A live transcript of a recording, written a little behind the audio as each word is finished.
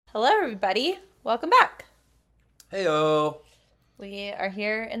Hello, everybody. Welcome back. Heyo. We are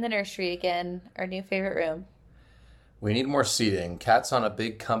here in the nursery again, our new favorite room. We need more seating. Kat's on a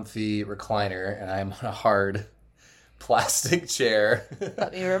big comfy recliner and I'm on a hard plastic chair.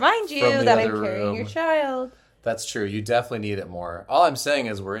 Let me remind you From the that I'm other carrying room. your child. That's true. You definitely need it more. All I'm saying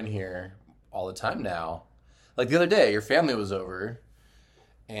is we're in here all the time now. Like the other day, your family was over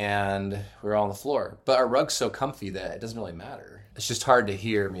and we were all on the floor. But our rug's so comfy that it doesn't really matter. It's just hard to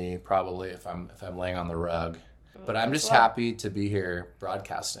hear me probably if I'm laying on the rug. But I'm just happy to be here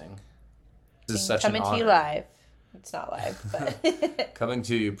broadcasting. This is such an Coming honor. to you live. It's not live, but Coming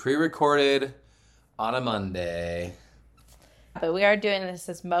to you pre-recorded on a Monday. but we are doing this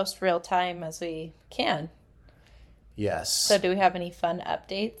as most real time as we can. Yes. So do we have any fun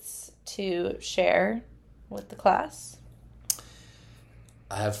updates to share with the class?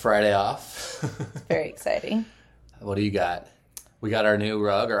 I have Friday off. Very exciting. What do you got? We got our new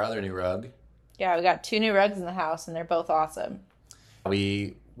rug, our other new rug. Yeah, we got 2 new rugs in the house and they're both awesome.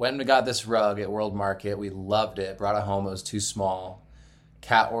 We went and got this rug at World Market. We loved it. Brought it home. It was too small.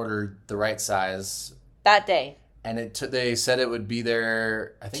 Kat ordered the right size. That day. And they said it would be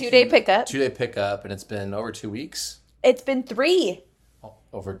there, I think. 2-day pickup. 2-day pickup. And it's been over 2 weeks. It's been 3. Oh,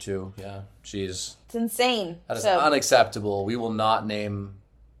 over 2, yeah. Jeez. It's insane. That is unacceptable. We will not name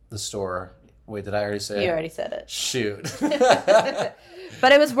the store. Wait, did I already say it? You already said it. Shoot.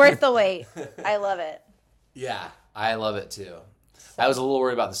 But it was worth the wait. I love it. Yeah, I love it too. I was a little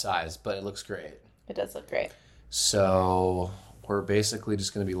worried about the size, but it looks great. It does look great. So we're basically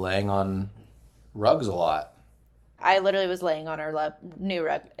just going to be laying on rugs a lot. I literally was laying on our new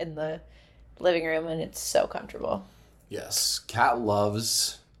rug in the living room, and it's so comfortable. Yes, Kat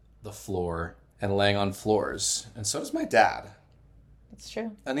loves the floor and laying on floors, and so does my dad. It's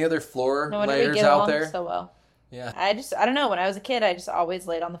true. Any other floor No wonder we layers get out along there? so well. Yeah. I don't know. When I was a kid, I just always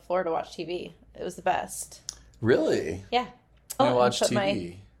laid on the floor to watch TV. It was the best. Really? Yeah. I watch put TV. Maybe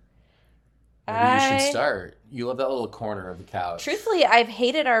you I- should start. You love that little corner of the couch. Truthfully, I've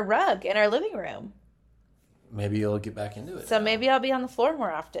hated our rug in our living room. Maybe you'll get back into it. So now. maybe I'll be on the floor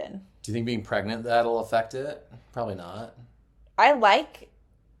more often. Do you think being pregnant that'll affect it? Probably not. I like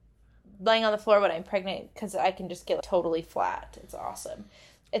laying on the floor when I'm pregnant because I can just get totally flat. It's awesome.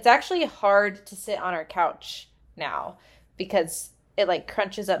 It's actually hard to sit on our couch now because it like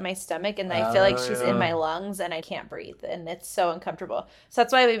crunches up my stomach and I feel like she's in my lungs and I can't breathe and it's so uncomfortable. So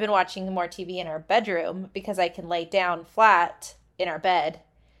that's why we've been watching more TV in our bedroom because I can lay down flat in our bed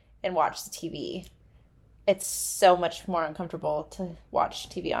and watch the TV. It's so much more uncomfortable to watch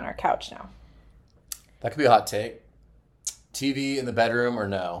TV on our couch now. That could be a hot take. TV in the bedroom or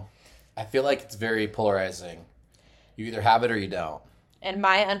no? I feel like it's very polarizing. You either have it or you don't. And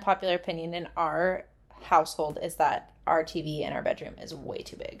my unpopular opinion in our household is that our TV in our bedroom is way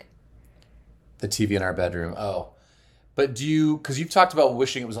too big. The TV in our bedroom. Oh. But because you've talked about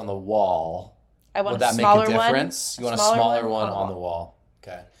wishing it was on the wall. I want Would a that make smaller a difference? one. You want a smaller one on the wall.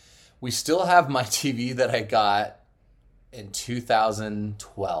 Okay. We still have my TV that I got in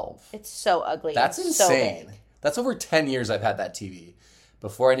 2012. It's so ugly. That's It's so insane. big. That's over 10 years I've had that TV.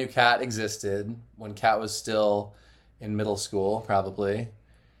 Before I knew Kat existed, when Kat was still in middle school, probably.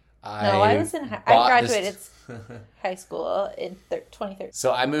 No, I was in. I graduated high school in 2013.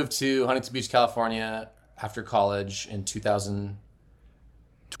 So I moved to Huntington Beach, California after college in 2000.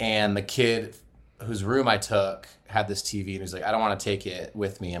 And the kid whose room I took had this TV. And he was like, I don't want to take it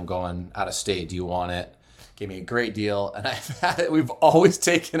with me. I'm going out of state. Do you want it? Gave me a great deal. And I've had it. We've always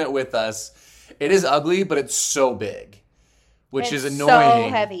taken it with us. It is ugly, but it's so big. Which is annoying. So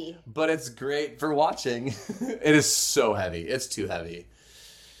heavy. But it's great for watching. It is so heavy. It's too heavy.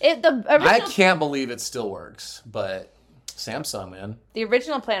 I can't believe it still works. But Samsung, man. The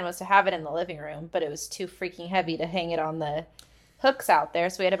original plan was to have it in the living room, but it was too freaking heavy to hang it on the hooks out there.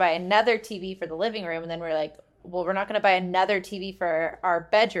 So we had to buy another TV for the living room. And then we're like, well, we're not going to buy another TV for our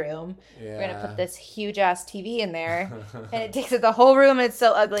bedroom. Yeah. We're going to put this huge ass TV in there. And it takes up the whole room and it's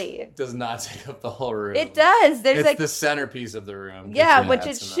so ugly. It does not take up the whole room. It does. There's it's like the centerpiece of the room. Yeah, which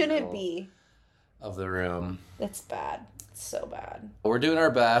it shouldn't be. Of the room. It's bad. It's so bad. We're doing our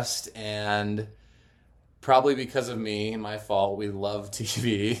best, and probably because of me, my fault, we love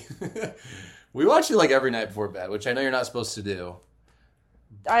TV. We watch it like every night before bed, which I know you're not supposed to do.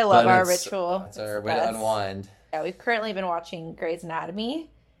 I love our ritual. It's our way to unwind. Yeah, we've currently been watching Grey's Anatomy,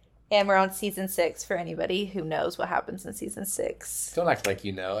 and we're on season 6 for anybody who knows what happens in season 6. Don't act like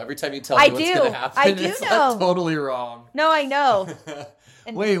you know. Every time you tell me what's going to happen, I do it's know. like totally wrong. No, I know.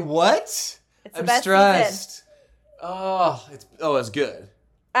 And wait, what? It's the I'm best stressed. season. Oh, it's good.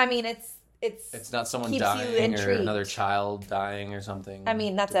 I mean, It's not someone keeps you dying or intrigued. another child dying or something. I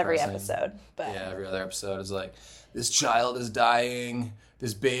mean, that's every depressing. episode, but Yeah, every other episode is like, this child is dying,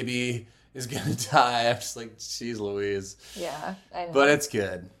 this baby is gonna die. I'm just like, jeez Louise. yeah, I know. But it's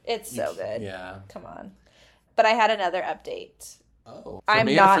good. It's so good. Yeah. Come on. But I had another update. Oh, for I'm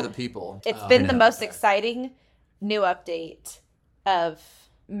me not- or for the people? It's Oh, been I the know. most Okay. exciting new update of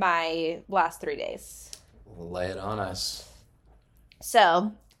my last 3 days. Lay it on us.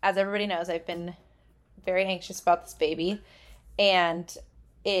 So, as everybody knows, I've been very anxious about this baby, and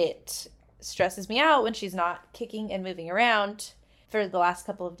it stresses me out when she's not kicking and moving around. For the last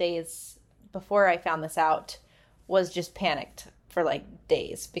couple of days before I found this out, was just panicked for like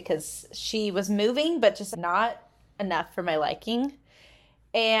days because she was moving, but just not enough for my liking.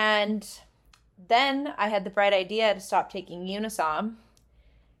 And then I had the bright idea to stop taking Unisom.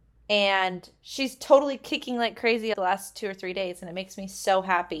 And she's totally kicking like crazy the last 2 or 3 days, and it makes me so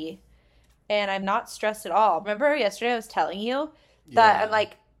happy. And I'm not stressed at all. Remember yesterday I was telling you that Yeah. I'm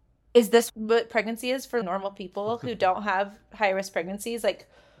like, is this what pregnancy is for normal people who don't have high-risk pregnancies? Like,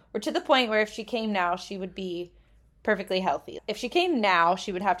 we're to the point where if she came now, she would be perfectly healthy. If she came now,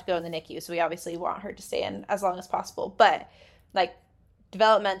 she would have to go in the NICU, so we obviously want her to stay in as long as possible. But, like,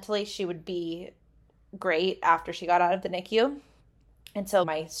 developmentally, she would be great after she got out of the NICU. And so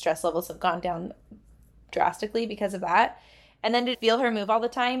my stress levels have gone down drastically because of that. And then to feel her move all the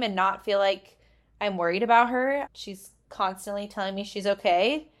time and not feel like I'm worried about her. She's constantly telling me she's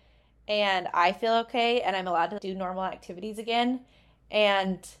okay. And I feel okay. And I'm allowed to do normal activities again.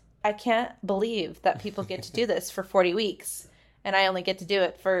 And I can't believe that people get to do this for 40 weeks. And I only get to do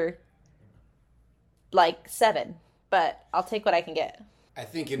it for like 7. But I'll take what I can get. I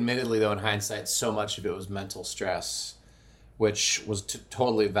think, admittedly, though, in hindsight, so much of it was mental stress, which was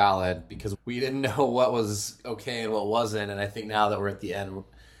totally valid because we didn't know what was okay and what wasn't. And I think now that we're at the end,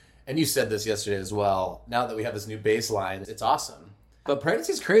 and you said this yesterday as well, now that we have this new baseline, it's awesome. But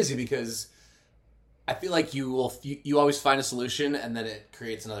pregnancy is crazy because I feel like you always find a solution and then it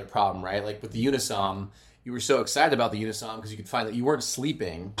creates another problem, right? Like with the Unisom, you were so excited about the Unisom because you could find that you weren't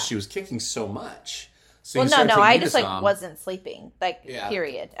sleeping. She was kicking so much. So Well, you no, started I taking just like Unisom. wasn't sleeping, like Yeah.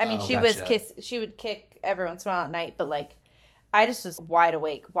 period. I mean, Oh, she gotcha. she would kick every once in a while at night, but like I just was wide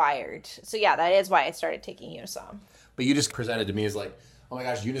awake, wired. So yeah, that is why I started taking Unisom. But you just presented to me as like, oh my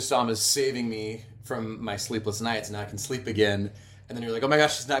gosh, Unisom is saving me from my sleepless nights and I can sleep again. And then you're like, oh my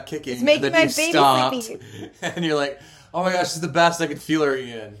gosh, she's not kicking. It's making and then my you baby stopped. sleepy. And you're like, oh my gosh, this is the best. I can feel her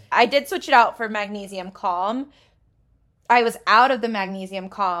again. I did switch it out for Magnesium Calm. I was out of the Magnesium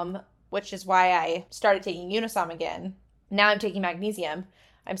Calm, which is why I started taking Unisom again. Now I'm taking Magnesium.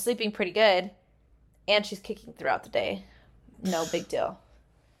 I'm sleeping pretty good, and she's kicking throughout the day. No big deal.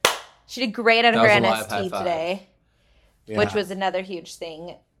 She did great at That her was a live high NST five. today, Yeah. which was another huge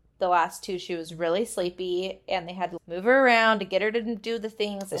thing. The last 2, she was really sleepy, and they had to move her around to get her to do the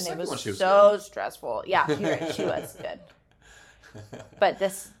things, and it second was one, she was so stressful. Yeah, you're right. She was good. But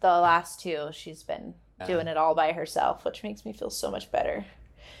the last 2, she's been doing it all by herself, which makes me feel so much better.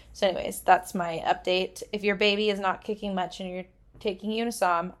 So anyways, that's my update. If your baby is not kicking much and you're taking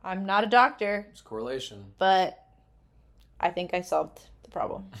Unisom, I'm not a doctor, It's correlation. but I think I solved the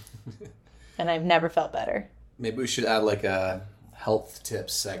problem. And I've never felt better. Maybe we should add like a health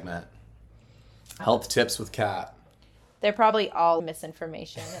tips segment. Health tips with Kat. They're probably all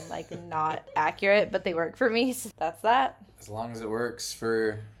misinformation and like not accurate, but they work for me. So that's that. As long as it works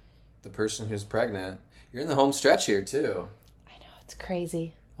for the person who's pregnant. You're in the home stretch here too. I know, it's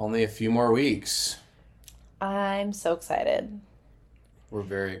crazy. Only a few more weeks. I'm so excited. We're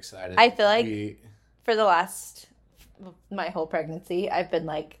very excited. I feel like for the last, my whole pregnancy, I've been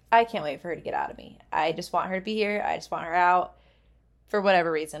like, I can't wait for her to get out of me. I just want her to be here. I just want her out for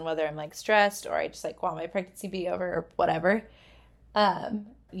whatever reason, whether I'm like stressed or I just like want my pregnancy to be over or whatever.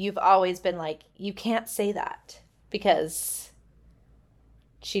 You've always been like, you can't say that because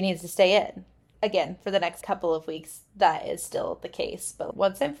she needs to stay in. Again, for the next couple of weeks, that is still the case. But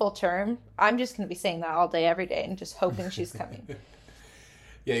once I'm full term, I'm just going to be saying that all day, every day, and just hoping she's coming.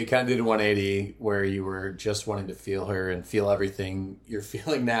 Yeah, you kind of did a 180 where you were just wanting to feel her and feel everything you're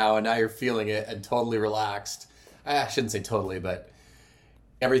feeling now, and now you're feeling it and totally relaxed. I shouldn't say totally, but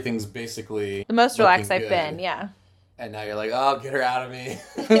everything's basically The most looking relaxed I've good. been, yeah. And now you're like, oh, get her out of me.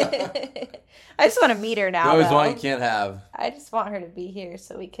 I just want to meet her You now. always though. want, you can't have. I just want her to be here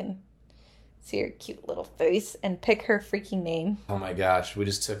so we can see her cute little face and pick her freaking name. Oh my gosh, we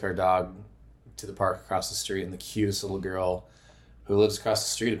just took our dog to the park across the street, and the cutest little girl who lives across the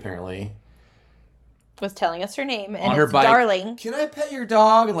street apparently Was telling us her name, and on her it's bike. Darling. Can I pet your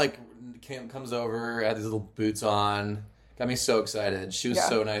dog? And like comes over, had these little boots on, Got me so excited. She was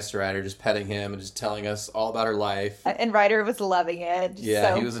so nice to Ryder, just petting him and just telling us all about her life. And Ryder was loving it. Just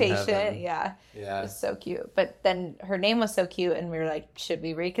Yeah, so he was patient. in heaven. Yeah. Yeah. It was so cute. But then her name was so cute, and we were like, should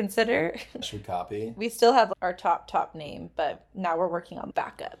we reconsider? Should we copy? We still have our top name, but now we're working on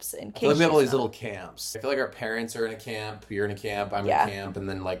backups in I case. feel like we have all these she's little camps. I feel like our parents are in a camp, you're in a camp, I'm in a camp, and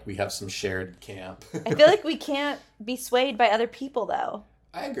then like we have some shared camp. I feel like we can't be swayed by other people, though.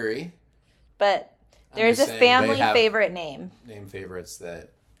 I agree. But there is a family favorite name. Name favorites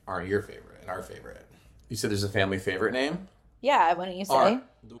that aren't your favorite and our favorite. You said there's a family favorite name? Yeah, wouldn't you say?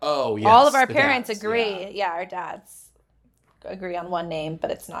 Oh, yes. All of our parents agree. Yeah, our dads agree on one name, but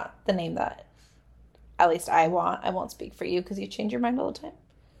it's not the name that at least I want. I won't speak for you because you change your mind all the time.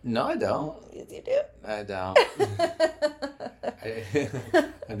 No, I don't. Yes, you do. I don't.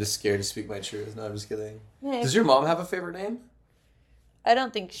 I'm just scared to speak my truth. No, I'm just kidding. Yeah. Does your mom have a favorite name? I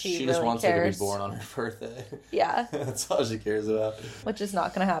don't think she really just wants cares. her to be born on her birthday. Yeah. That's all she cares about. Which is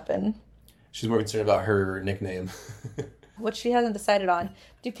not going to happen. She's more concerned about her nickname. Which she hasn't decided on.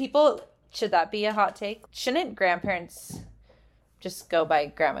 Should that be a hot take? Shouldn't grandparents just go by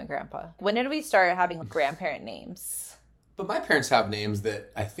grandma and grandpa? When did we start having grandparent names? But my parents have names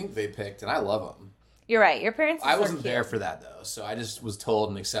that I think they picked, and I love them. You're right. Your parents I wasn't there for that, though, so I just was told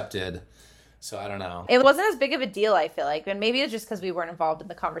and accepted. So I don't know. It wasn't as big of a deal, I feel like. And maybe it's just because we weren't involved in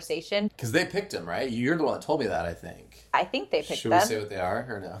the conversation. Because they picked him, right? You're the one that told me that, I think. I think they picked them. Should we say what they are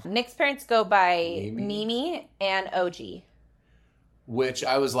or no? Nick's parents go by Mimi and OG. Which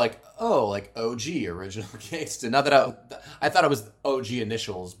I was like, oh, like OG, original gangsta. Not that I thought it was OG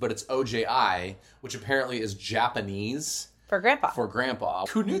initials, but it's OJI, which apparently is Japanese. For grandpa.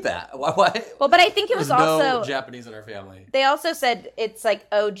 Who knew that? Why? Well, but I think it was There's also... no Japanese in our family. They also said it's like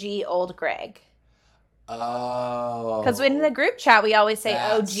OG Old Greg. Oh. Because in the group chat, we always say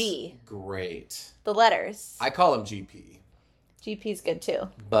That's OG. Great. The letters. I call him GP. GP's good too.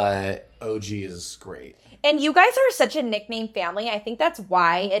 But OG is great. And you guys are such a nickname family. I think that's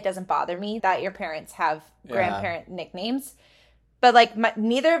why it doesn't bother me that your parents have grandparent nicknames. But like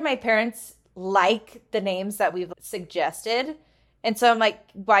neither of my parents like the names that we've suggested. And so I'm like,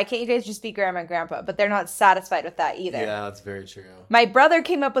 why can't you guys just be grandma and grandpa? But they're not satisfied with that either. Yeah, that's very true. My brother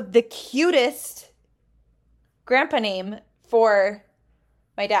came up with the cutest grandpa name for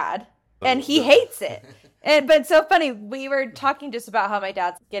my dad. And he hates it. But it's so funny. We were talking just about how my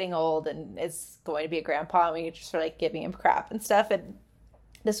dad's getting old and is going to be a grandpa. And we just were like giving him crap and stuff. And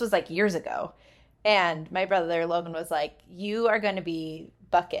this was like years ago. And my brother Logan was like, you are going to be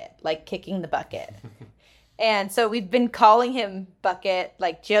Bucket, like kicking the bucket. And so we've been calling him Bucket,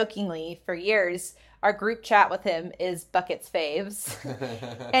 like jokingly for years. Our group chat with him is Bucket's Faves.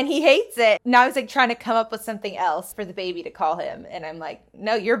 And he hates it. Now he's like trying to come up with something else for the baby to call him. And I'm like,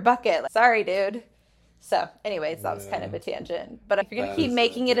 no, you're Bucket. Like, sorry, dude. So anyways, that was kind of a tangent. But if you're going to keep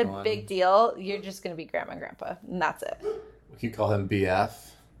making it a big deal, you're just going to be grandma and grandpa. And that's it. We could call him BF.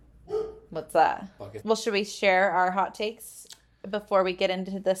 What's that? Bucket. Well, should we share our hot takes before we get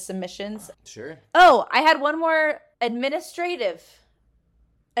into the submissions? Sure. Oh, I had one more administrative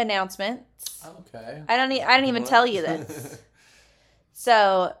announcement. Okay. I didn't even tell you this.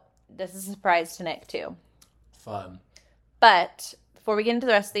 So this is a surprise to Nick too. Fun. But before we get into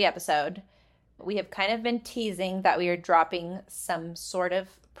the rest of the episode, we have kind of been teasing that we are dropping some sort of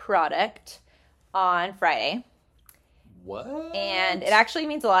product on Friday. What? And it actually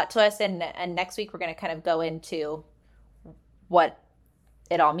means a lot to us. And next week we're going to kind of go into what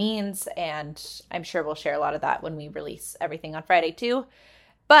it all means. And I'm sure we'll share a lot of that when we release everything on Friday too.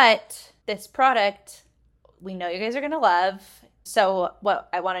 But this product, we know you guys are going to love. So what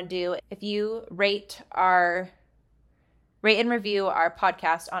I want to do, if you rate and review our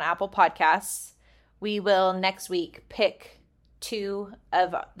podcast on Apple Podcasts, we will next week pick 2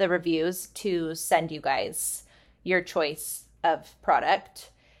 of the reviews to send you guys your choice of product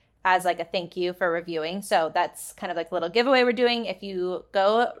as like a thank you for reviewing. So that's kind of like a little giveaway we're doing. If you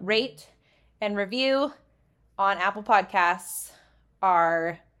go rate and review on Apple Podcasts,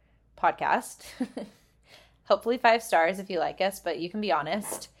 our podcast, hopefully 5 stars if you like us, but you can be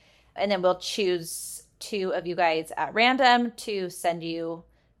honest. And then we'll choose 2 of you guys at random to send you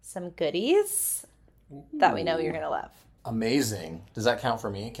some goodies that we know you're going to love. Amazing. Does that count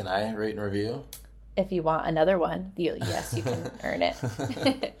for me? Can I rate and review? If you want another one, yes, you can earn it.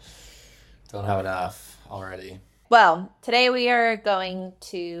 Don't have enough already. Well, today we are going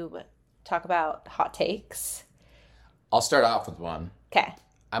to talk about hot takes. I'll start off with one. Okay.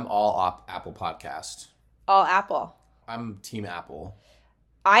 I'm all Apple Podcast. All Apple. I'm Team Apple.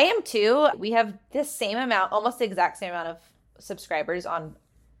 I am too. We have the same amount, almost the exact same amount of subscribers on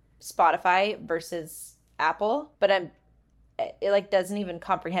Spotify versus Apple. But it like doesn't even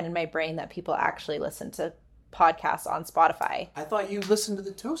comprehend in my brain that people actually listen to podcasts on Spotify. I thought you listened to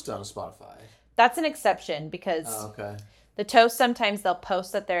The Toast on Spotify. That's an exception because okay. The Toast, sometimes they'll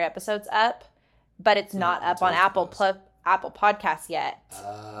post that their episode's up, but it's not up on Apple Podcasts yet.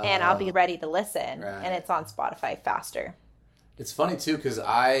 And I'll be ready to listen. Right. And it's on Spotify faster. It's funny, too, because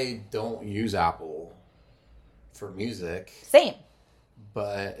I don't use Apple for music. Same.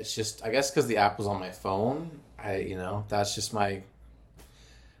 But it's just, I guess because the app was on my phone, that's just my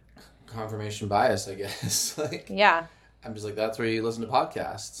confirmation bias, I guess. Yeah. I'm just like, that's where you listen to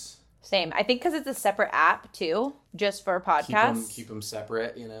podcasts. Same. I think because it's a separate app, too, just for podcasts. Keep them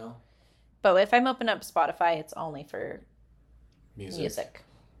separate, But if I'm opening up Spotify, it's only for music.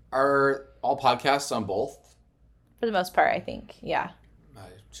 Are all podcasts on both? For the most part, I think. Yeah. I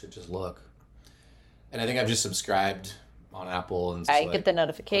should just look. And I think I've just subscribed on Apple. And I get the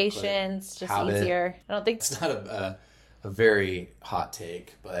notifications. Just easier. I don't think... It's not a very hot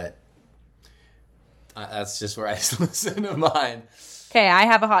take, but that's just where I listen to mine. Okay, I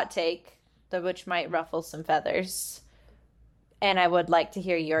have a hot take, which might ruffle some feathers. And I would like to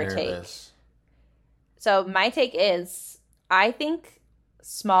hear your take. So my take is, I think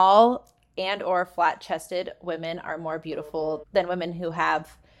small and or flat-chested women are more beautiful than women who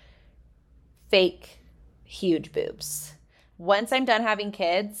have fake huge boobs. Once I'm done having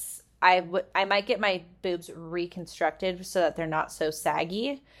kids, I might get my boobs reconstructed so that they're not so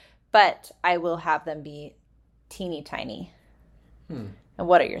saggy, but I will have them be teeny tiny. And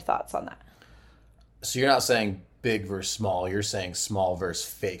what are your thoughts on that? So you're not saying big versus small, you're saying small versus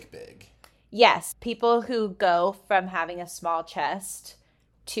fake big. Yes, people who go from having a small chest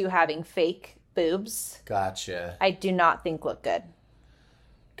to having fake boobs. Gotcha. I do not think look good.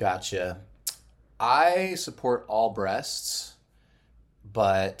 Gotcha. I support all breasts,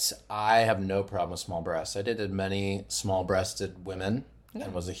 but I have no problem with small breasts. I dated many small-breasted women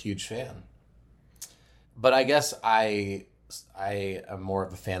and was a huge fan. But I guess I am more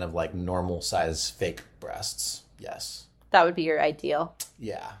of a fan of like normal size fake breasts. Yes. That would be your ideal.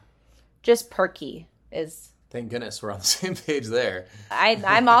 Yeah. Just perky is... Thank goodness we're on the same page there.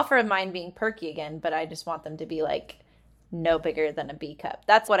 I'm all for mine being perky again, but I just want them to be like no bigger than a B cup.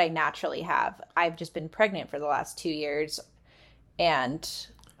 That's what I naturally have. I've just been pregnant for the last 2 years, and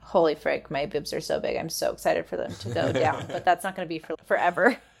holy frick, my boobs are so big. I'm so excited for them to go down, but that's not going to be for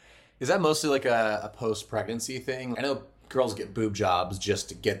forever. Is that mostly like a post-pregnancy thing? I know girls get boob jobs just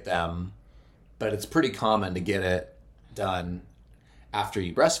to get them, but it's pretty common to get it done after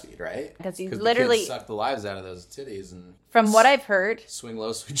you breastfeed, right? Because you literally the kids suck the lives out of those titties and from what I've heard, swing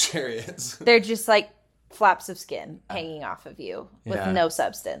low, sweet chariots. They're just like flaps of skin hanging off of you with no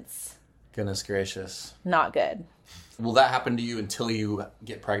substance. Goodness gracious. Not good. Will that happen to you until you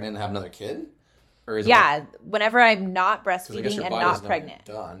get pregnant and have another kid? Or is whenever I'm not breastfeeding and not pregnant.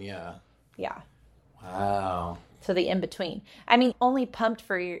 Done, yeah. Yeah. Wow. So the in-between. I mean, only pumped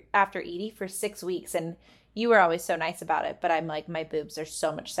after Edie for 6 weeks, and you were always so nice about it, but I'm like, my boobs are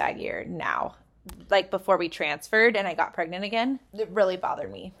so much saggier now. Like before we transferred and I got pregnant again, it really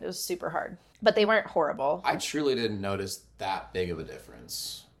bothered me. It was super hard. But they weren't horrible. I truly didn't notice that big of a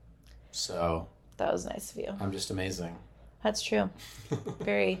difference. So... That was nice of you. I'm just amazing. That's true.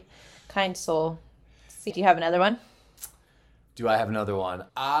 Very kind soul. See, do you have another one? Do I have another one?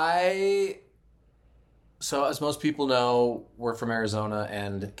 So as most people know, we're from Arizona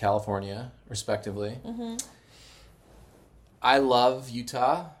and California, respectively. Mm-hmm. I love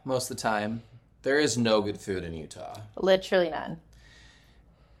Utah most of the time. There is no good food in Utah. Literally none.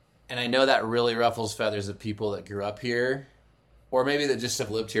 And I know that really ruffles feathers of people that grew up here, or maybe that just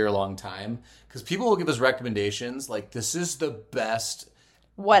have lived here a long time. Because people will give us recommendations like, this is the best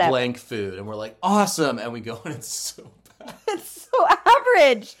blank food. And we're like, awesome. And we go and it's so bad. It's so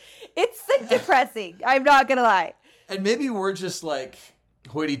average. It's like depressing. I'm not going to lie. And maybe we're just like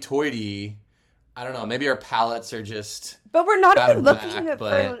hoity-toity. I don't know. Maybe our palates are just... But we're not even looking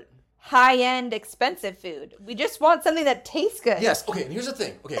for high-end expensive food. We just want something that tastes good. Yes. Okay. And here's the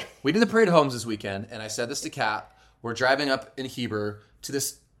thing. Okay. We did the Parade of Homes this weekend. And I said this to Kat. We're driving up in Heber to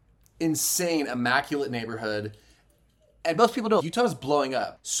this insane, immaculate neighborhood. And most people know Utah is blowing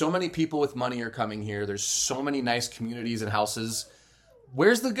up. So many people with money are coming here. There's so many nice communities and houses.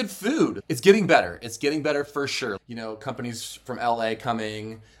 Where's the good food? It's getting better. It's getting better for sure. You know, companies from LA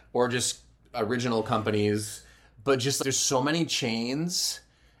coming or just original companies. But just there's so many chains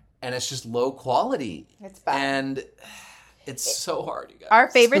and it's just low quality. It's bad. And it's so hard, you guys.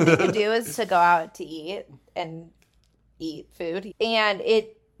 Our favorite thing to do is to go out to eat and eat food. And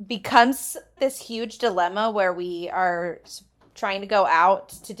it becomes this huge dilemma where we are trying to go out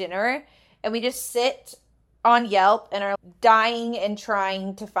to dinner and we just sit on Yelp and are dying and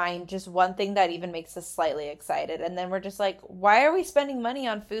trying to find just one thing that even makes us slightly excited. And then we're just like, why are we spending money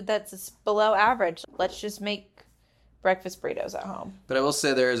on food that's below average? Let's just make breakfast burritos at home. But I will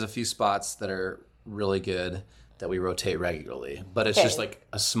say there is a few spots that are really good that we rotate regularly. But it's just like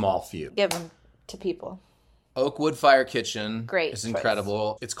a small few. Give them to people. Oakwood Fire Kitchen. Great. It's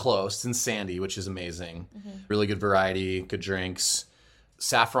incredible. It's close. It's in Sandy, which is amazing. Really good variety, good drinks.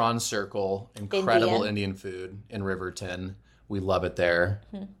 Saffron Circle, incredible Indian food in Riverton. We love it there.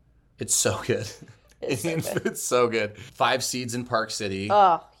 It's so good. Indian food's so good. Five Seeds in Park City.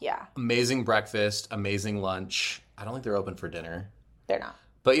 Oh, yeah. Amazing breakfast, amazing lunch. I don't think they're open for dinner. They're not.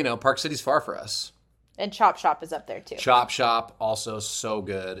 But, Park City's far for us. And Chop Shop is up there, too. Chop Shop, also so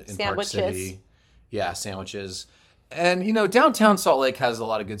good in Park City. Yeah, sandwiches. And, downtown Salt Lake has a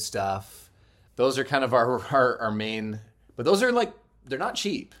lot of good stuff. Those are kind of our main... But those are like... They're not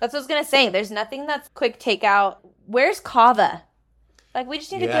cheap. That's what I was going to say. There's nothing that's quick takeout. Where's Kava? Like, we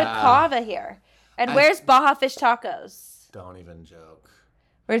just need a good Kava here. And where's Baja Fish Tacos? Don't even joke.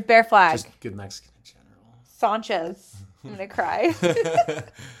 Where's Bear Flag? Just good Mexican in general. Sanchez. I'm going to cry.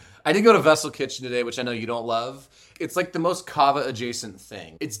 I did go to Vessel Kitchen today, which I know you don't love. It's like the most Kava adjacent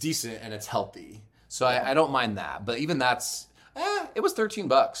thing. It's decent and it's healthy. So I don't mind that. But even that's, it was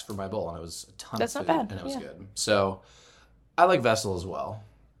 $13 for my bowl and it was a ton That's of food. not bad. And it was good. So I like Vessel as well.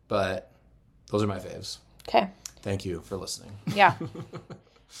 But those are my faves. Okay. Thank you for listening. Yeah.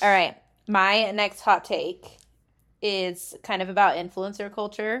 All right. My next hot take is kind of about influencer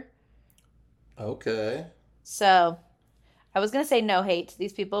culture. Okay. So I was going to say no hate to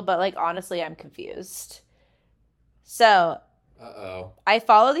these people, but like honestly, I'm confused. So I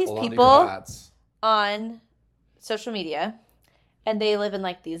follow these people on social media and they live in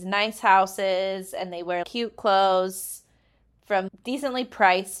like these nice houses and they wear cute clothes from decently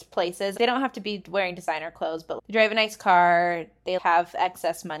priced places. They don't have to be wearing designer clothes, but they drive a nice car. They have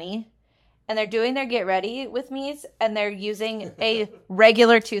excess money and they're doing their get ready with me's and they're using a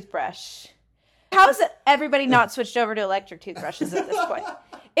regular toothbrush. How has everybody not switched over to electric toothbrushes at this point?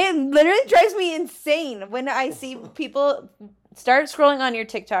 It literally drives me insane when I see people start scrolling on your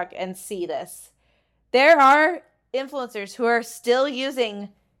TikTok and see this. There are influencers who are still using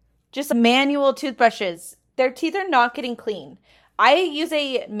just manual toothbrushes. Their teeth are not getting clean. I use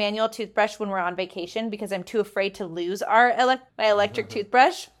a manual toothbrush when we're on vacation because I'm too afraid to lose my electric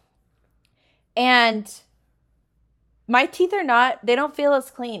toothbrush. And my teeth they don't feel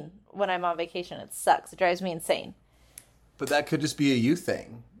as clean when I'm on vacation. It sucks. It drives me insane. But that could just be a you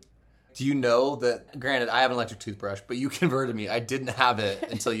thing. Do you know that, granted, I have an electric toothbrush, but you converted me. I didn't have it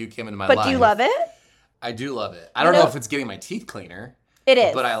until you came into my life. But do you love it? I do love it. I don't know if it's getting my teeth cleaner. It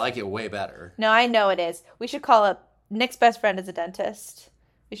is. But I like it way better. No, I know it is. We should call up, Nick's best friend is a dentist.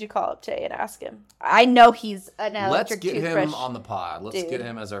 We should call up Jay and ask him. I know he's an electric toothbrush. Let's get him on the pod. Let's get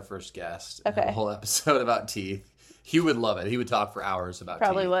him as our first guest. Okay. Have a whole episode about teeth. He would love it. He would talk for hours about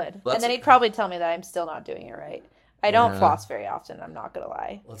Probably teeth. would. And then he'd probably tell me that I'm still not doing it right. I don't floss very often. I'm not going to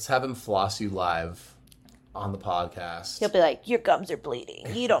lie. Let's have him floss you live on the podcast. He'll be like, your gums are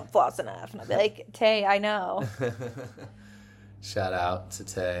bleeding. You don't floss enough. And I'll be like, Tay, I know. Shout out to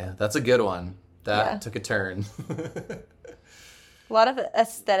Tay. That's a good one. That took a turn. A lot of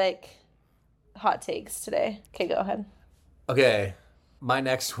aesthetic hot takes today. Okay, go ahead. Okay, my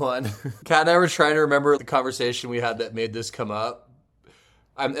next one. Kat and I were trying to remember the conversation we had that made this come up.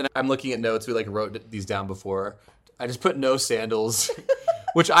 I'm looking at notes. We wrote these down before. I just put no sandals,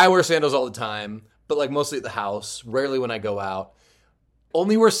 which I wear sandals all the time, but mostly at the house. Rarely when I go out.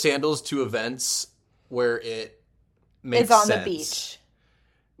 Only wear sandals to events where it makes sense. It's on the beach.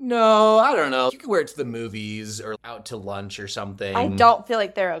 No, I don't know. You can wear it to the movies or out to lunch or something. I don't feel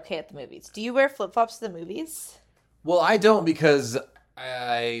like they're okay at the movies. Do you wear flip-flops to the movies? Well, I don't because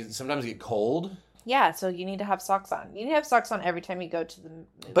I sometimes get cold. Yeah, so you need to have socks on. You need to have socks on every time you go to the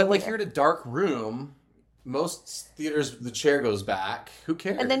movie. But you're in a dark room. Most theaters, the chair goes back. Who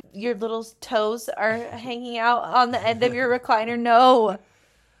cares? And then your little toes are hanging out on the end of your recliner. No.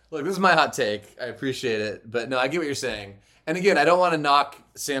 Look, this is my hot take. I appreciate it. But no, I get what you're saying. And again, I don't want to knock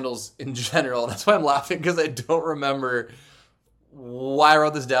sandals in general. That's why I'm laughing, because I don't remember why I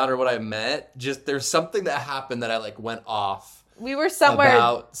wrote this down or what I meant. Just there's something that happened that I went off. We were somewhere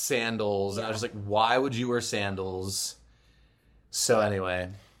about sandals. And I was just like, why would you wear sandals? So anyway.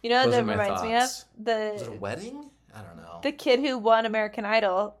 You know what that reminds me of? Was it a wedding? I don't know. The kid who won American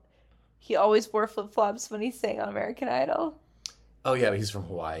Idol. He always wore flip-flops when he sang on American Idol. Oh, yeah, but he's from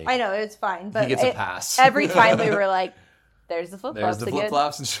Hawaii. I know, it's fine. But he gets a pass. Every time we were like, there's the flip-flops again. There's the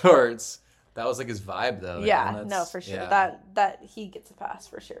flip-flops and shorts. That was his vibe, though. Yeah, no, for sure. Yeah. That he gets a pass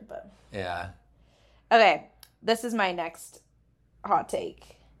for sure, but... Yeah. Okay, this is my next hot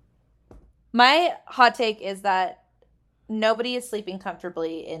take. My hot take is that nobody is sleeping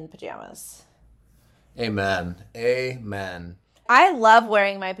comfortably in pajamas. Amen. Amen. I love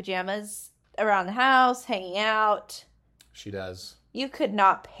wearing my pajamas around the house, hanging out. She does. You could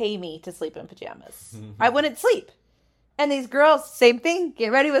not pay me to sleep in pajamas. I wouldn't sleep. And these girls, same thing,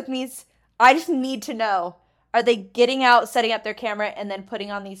 get ready with me. I just need to know, are they getting out, setting up their camera, and then putting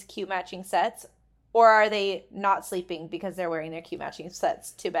on these cute matching sets? Or are they not sleeping because they're wearing their cute matching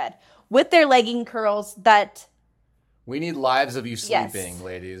sets to bed? With their legging curls that... We need lives of you sleeping, Yes.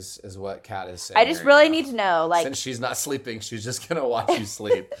 ladies, is what Kat is saying. I just right really now. need to know, like... Since she's not sleeping, she's just going to watch you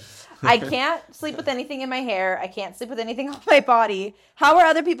sleep. I can't sleep with anything in my hair. I can't sleep with anything on my body. How are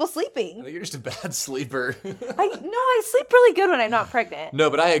other people I sleeping? think you're just a bad sleeper. I sleep really good when I'm not pregnant. No,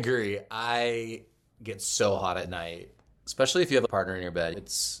 but I agree. I get so hot at night, especially if you have a partner in your bed.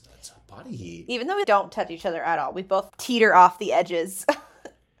 It's body heat. Even though we don't touch each other at all, we both teeter off the edges.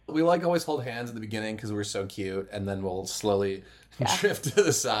 We like always hold hands at the beginning because we're so cute, and then we'll slowly drift to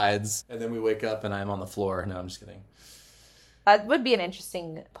the sides, and then we wake up and I'm on the floor. No, I'm just kidding. That would be an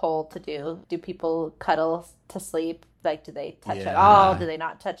interesting poll to do. Do people cuddle to sleep? Like, do they touch at all? Do they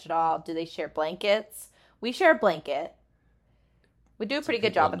not touch at all? Do they share blankets? We share a blanket. We do a pretty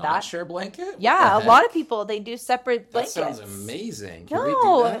good job at that. Share a blanket? What Yeah, the a lot heck? of people, they do separate That blankets. sounds amazing. Can No, we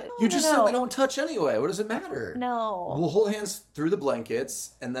do that? no, You just no. said we don't touch anyway. What does it matter? No. We'll hold hands through the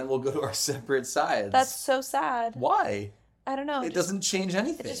blankets, and then we'll go to our separate sides. That's so sad. Why? I don't know. It doesn't change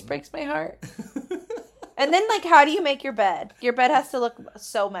anything. It just breaks my heart. And then, like, how do you make your bed? Your bed has to look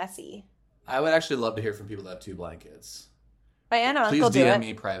so messy. I would actually love to hear from people that have 2 blankets. My aunt and Please uncle do DM it.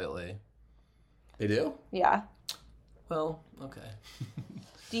 me privately. They do? Yeah. Well, okay.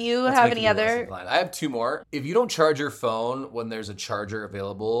 Do you That's have making any me less other? inclined. I have 2 more. If you don't charge your phone when there's a charger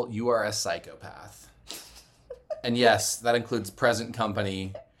available, you are a psychopath. And yes, that includes present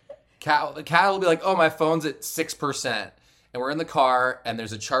company. Kat will be like, oh, my phone's at 6%. And we're in the car, and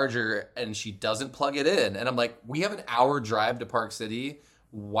there's a charger, and she doesn't plug it in. And I'm like, we have an hour drive to Park City.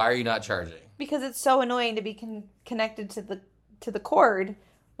 Why are you not charging? Because it's so annoying to be connected to the cord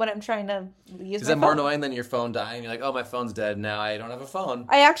when I'm trying to use Is my that more phone. annoying than your phone dying? You're like, oh, my phone's dead. Now I don't have a phone.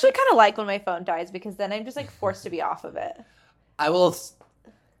 I actually kind of like when my phone dies because then I'm just like forced to be off of it. I will...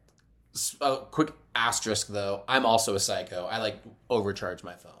 A quick asterisk, though. I'm also a psycho. I, like, overcharge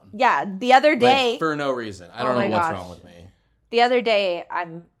my phone. Yeah, the other day, Like, for no reason. I don't Oh know my what's gosh. wrong with me. the other day,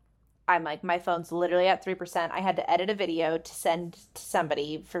 I'm like, my phone's literally at 3%. I had to edit a video to send to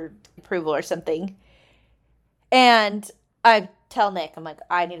somebody for approval or something. And I tell Nick, I'm like,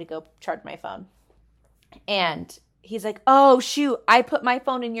 I need to go charge my phone. And he's like, oh, shoot, I put my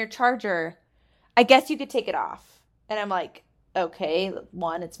phone in your charger. I guess you could take it off. And I'm like, okay,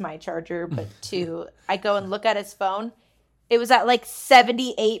 1, it's my charger. But 2, I go and look at his phone. It was at like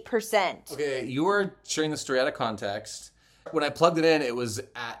 78%. Okay, you were sharing the story out of context. When I plugged it in, it was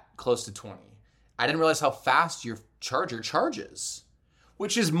at close to 20. I didn't realize how fast your charger charges,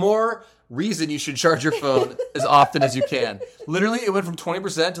 which is more reason you should charge your phone as often as you can. Literally, it went from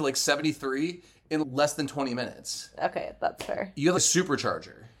 20% to like 73 in less than 20 minutes. Okay, that's fair. You have a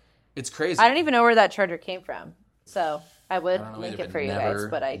supercharger. It's crazy. I don't even know where that charger came from. So I would I don't know link either, it for you never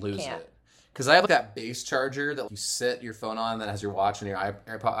guys, but I lose can't. it. Because I have that base charger that you sit your phone on that has your watch and your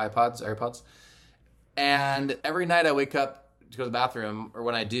AirPods. And every night I wake up to go to the bathroom, or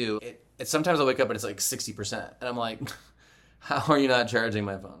when I do, it sometimes I wake up and it's like 60%. And I'm like, how are you not charging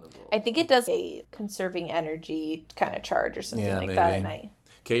my phone? I think it does a conserving energy kind of charge or something Yeah, like that maybe. at night.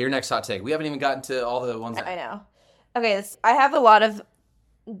 Okay, your next hot take. We haven't even gotten to all the ones. I know. Okay, I have a lot of,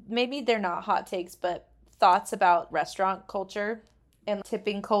 maybe they're not hot takes, but thoughts about restaurant culture and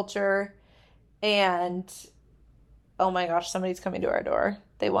tipping culture. And, oh my gosh, somebody's coming to our door.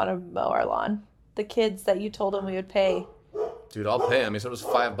 They want to mow our lawn. The kids that you told them we would pay. Dude, I'll pay them. He said it was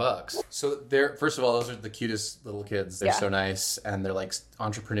 $5. So they're, first of all, those are the cutest little kids. They're Yeah. so nice. And they're like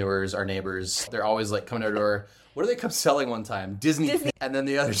entrepreneurs, our neighbors. They're always like coming to our door. What do they come selling one time? Disney. And then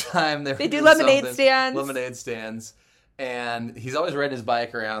the other time They do doing lemonade something. stands. Lemonade stands. And he's always riding his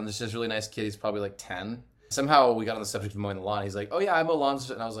bike around. This just really nice kid. He's probably like 10. Somehow we got on the subject of mowing the lawn. He's like, oh yeah, I mow lawns.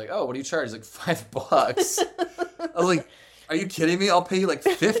 And I was like, oh, what do you charge? He's like, $5. I was like, are you kidding me? I'll pay you like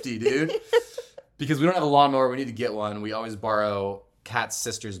 50, dude. Because we don't have a lawnmower. We need to get one. We always borrow Kat's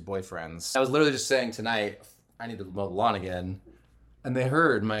sister's boyfriends. I was literally just saying tonight, I need to mow the lawn again. And they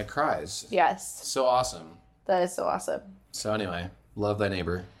heard my cries. Yes, So awesome. that is so awesome. So anyway, love thy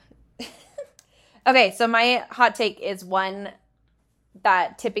neighbor. Okay, so my hot take is one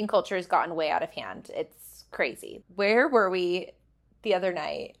that tipping culture has gotten way out of hand. It's crazy. Where were we the other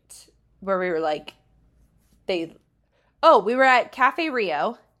night where we were like, we were at Cafe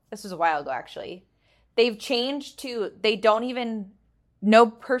Rio. This was a while ago, actually. They've changed to, no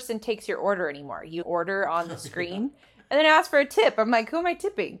person takes your order anymore. You order on the screen and then ask for a tip. I'm like, who am I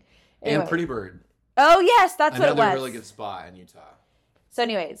tipping? Anyway. And Pretty Bird. Oh, yes, that's what it was. Another really good spot in Utah. So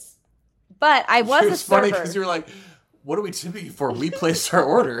anyways, but I was a server. It was funny because you were like, what are we tipping you for? We placed our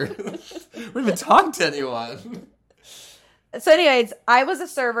order. We haven't even talked to anyone. So anyways, I was a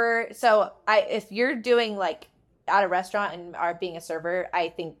server. So if you're doing like at a restaurant and are being a server, I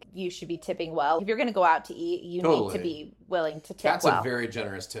think you should be tipping well. If you're going to go out to eat, you need to be willing to tip Kat's well. A very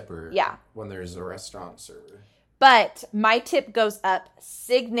generous tipper. Yeah. When there's a restaurant server. But my tip goes up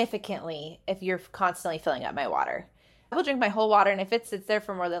significantly if you're constantly filling up my water. I will drink my whole water, and if it sits there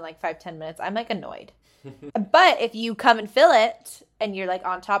for more than like 5-10 minutes, I'm like annoyed. But if you come and fill it and you're like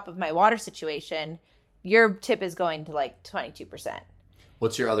on top of my water situation, your tip is going to like 22%.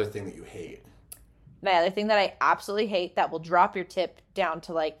 What's your other thing that you hate? My other thing that I absolutely hate that will drop your tip down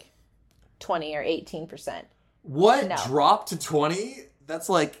to like 20 or 18%. What? No. Drop to 20? That's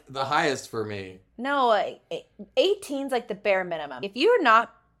like the highest for me. No, 18 is like the bare minimum. If you're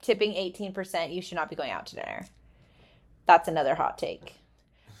not tipping 18%, you should not be going out to dinner. That's another hot take.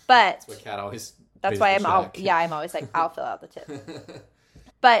 But that's what Kat always. That's why I'm always like, I'll fill out the tip.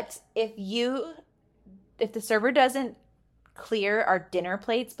 But if the server doesn't clear our dinner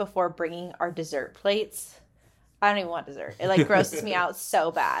plates before bringing our dessert plates, I don't even want dessert. It like grosses me out so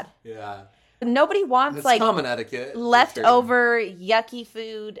bad. Yeah. Nobody wants that's like common etiquette, leftover yucky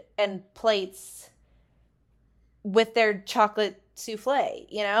food and plates with their chocolate souffle,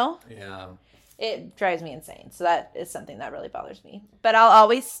 you know? Yeah. It drives me insane. So that is something that really bothers me. But I'll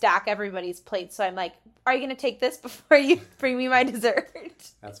always stack everybody's plates. So I'm like, are you going to take this before you bring me my dessert?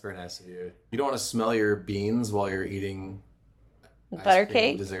 That's very nice of you. You don't want to smell your beans while you're eating butter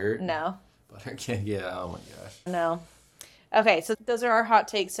cake? Dessert? No. Butter cake? Yeah. Oh my gosh. No. Okay. So those are our hot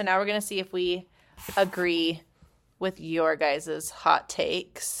takes. So now we're going to see if we agree with your guys' hot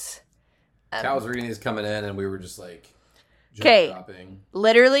takes. Kat was reading these coming in and we were just like, okay,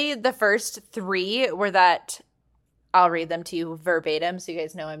 literally the first 3 were that, I'll read them to you verbatim so you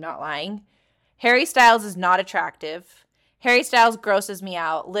guys know I'm not lying. Harry Styles is not attractive. Harry Styles grosses me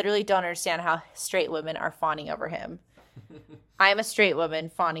out. Literally don't understand how straight women are fawning over him. I'm a straight woman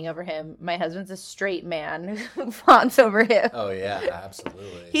fawning over him. My husband's a straight man who fawns over him. Oh, yeah,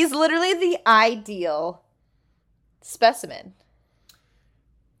 absolutely. He's literally the ideal specimen.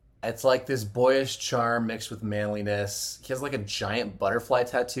 It's like this boyish charm mixed with manliness. He has like a giant butterfly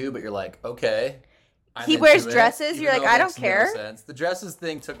tattoo, but you're like, okay. He wears dresses. You're like, I don't care. No sense. The dresses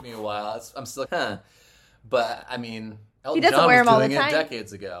thing took me a while. I'm still like, huh. But I mean, Elton John was doing it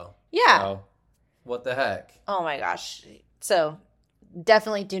decades ago. Yeah. So, what the heck? Oh my gosh. So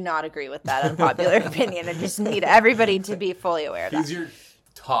definitely do not agree with that unpopular opinion. I just need everybody to be fully aware of that. He's your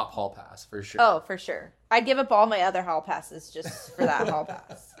top hall pass for sure. Oh, for sure. I'd give up all my other hall passes just for that hall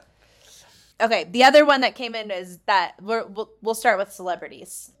pass. Okay, the other one that came in is that we'll start with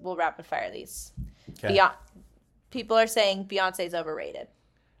celebrities. We'll rapid fire these. Okay. People are saying Beyonce's overrated.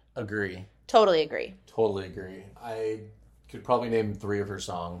 Agree. Totally agree. Totally agree. I could probably name 3 of her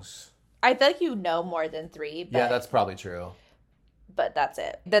songs. I feel like you know more than 3. But, yeah, that's probably true. But that's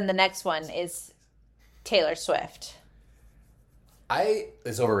it. Then the next one is Taylor Swift.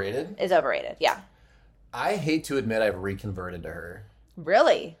 Is overrated? Is overrated, yeah. I hate to admit I've reconverted to her.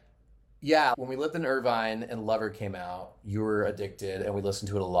 Really? Yeah, when we lived in Irvine and Lover came out, you were addicted and we listened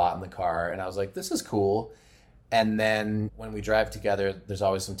to it a lot in the car and I was like, this is cool. And then when we drive together, there's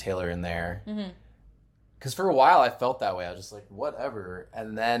always some Taylor in there. Because for a while I felt that way. I was just like, whatever.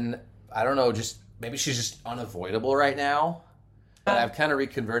 And then, I don't know, just maybe she's just unavoidable right now. But I've kind of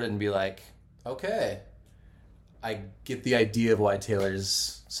reconverted and be like, okay, I get the idea of why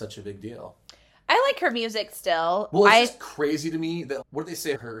Taylor's such a big deal. I like her music still. Well, it's just crazy to me that, what do they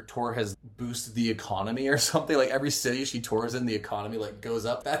say, her tour has boosted the economy or something? Like every city she tours in, the economy like goes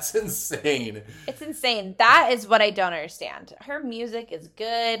up. That's insane. It's insane. That is what I don't understand. Her music is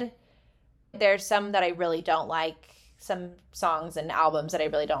good. There's some that I really don't like. Some songs and albums that I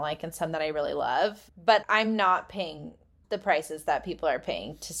really don't like and some that I really love. But I'm not paying the prices that people are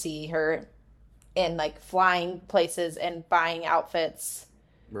paying to see her in like flying places and buying outfits.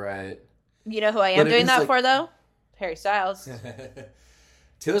 Right. You know who I am doing that for, though? Harry Styles.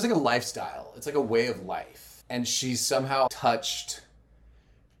 Taylor's like a lifestyle. It's like a way of life. And she's somehow touched...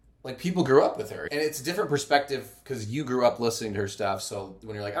 Like, people grew up with her. And it's a different perspective because you grew up listening to her stuff. So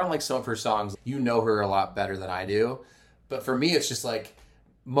when you're like, I don't like some of her songs, you know her a lot better than I do. But for me, it's just like,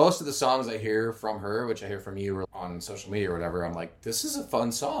 most of the songs I hear from her, which I hear from you on social media or whatever, I'm like, this is a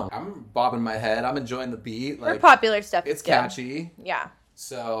fun song. I'm bobbing my head. I'm enjoying the beat. Her popular stuff It's is good. catchy. Yeah.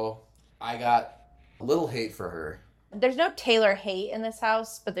 So I got a little hate for her. There's no Taylor hate in this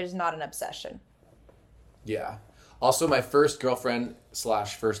house, but there's not an obsession. Yeah. Also, my first girlfriend /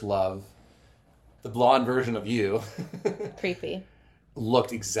 first love, the blonde version of you, Creepy.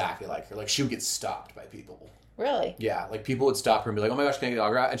 looked exactly like her. Like, she would get stopped by people. Really? Yeah, like people would stop her and be like, "Oh my gosh, can I get an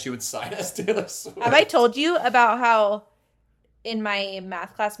autograph?" And she would sign us Taylor Swift. Have I told you about how in my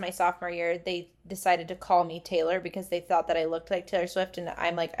math class my sophomore year they decided to call me Taylor because they thought that I looked like Taylor Swift, and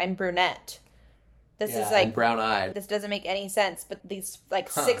I'm like, I'm brunette. This is like brown-eyed. This doesn't make any sense, but these like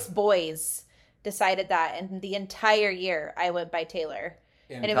 6 boys decided that, and the entire year I went by Taylor.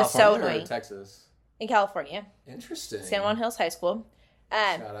 And it was so annoying. Or Texas. In California. Interesting. San Juan Hills High School.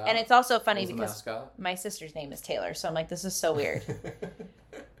 Shout out. And it's also funny What was because the mascot? my sister's name is Taylor, so I'm like, this is so weird.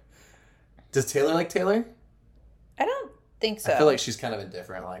 Does Taylor like Taylor? I don't think so. I feel like she's kind of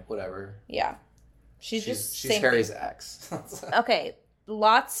indifferent, like whatever. Yeah. She's she's Harry's ex. Okay,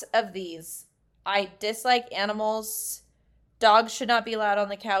 lots of these. I dislike animals. Dogs should not be allowed on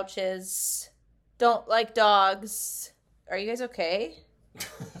the couches. Don't like dogs. Are you guys okay?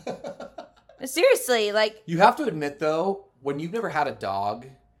 Seriously, like... You have to admit, though, when you've never had a dog,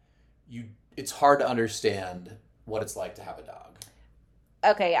 it's hard to understand what it's like to have a dog.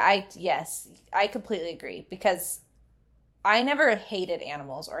 Okay, yes, I completely agree, because I never hated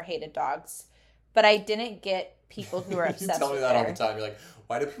animals or hated dogs, but I didn't get people who are obsessed You tell me with that all their... the time. You're like,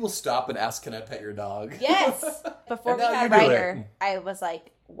 why do people stop and ask, can I pet your dog? Yes! Before And we now had you do Ryder, it. I was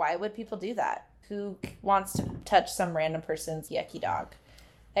like, why would people do that? Who wants to touch some random person's yucky dog?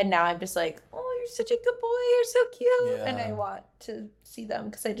 And now I'm just like, oh, you're such a good boy. You're so cute. Yeah. And I want to see them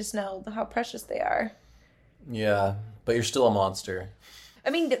because I just know how precious they are. Yeah, but you're still a monster. I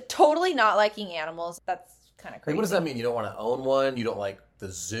mean, totally not liking animals. That's kind of crazy. Like, what does that mean? You don't want to own one? You don't like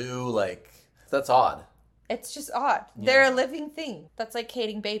the zoo? Like, that's odd. It's just odd. They're a living thing. That's like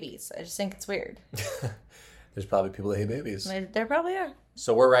hating babies. I just think it's weird. There's probably people that hate babies. There probably are.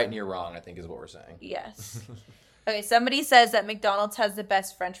 So we're right and you're wrong, I think is what we're saying. Yes. Okay, somebody says that McDonald's has the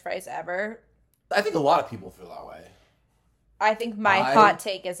best French fries ever. I think a lot of people feel that way. I think my hot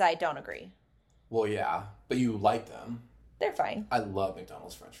take is I don't agree. Well, yeah, but you like them. They're fine. I love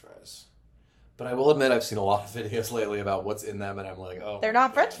McDonald's French fries. But I will admit I've seen a lot of videos lately about what's in them, and I'm like, oh. They're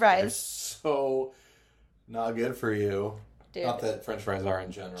not French fries. They're so not good for you. Dude. Not that French fries are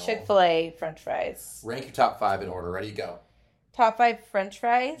in general. Chick-fil-A French fries. Rank your top 5 in order. Ready, go. Top 5 French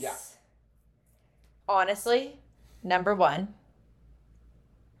fries? Yeah. Honestly, number 1.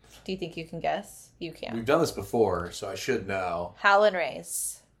 Do you think you can guess? You can. We've done this before, so I should know. Howlin'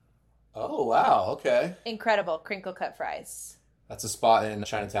 Ray's. Oh, wow. Okay. Incredible crinkle cut fries. That's a spot in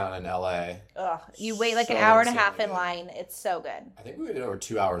Chinatown in LA. Ugh, you wait like an So hour and a insanely half in good. line. It's so good. I think we waited over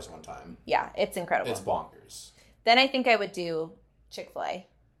 2 hours one time. Yeah, it's incredible. It's bonkers. Then I think I would do Chick-fil-A.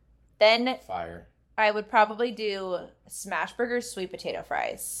 Then Fire. I would probably do Smashburger's sweet potato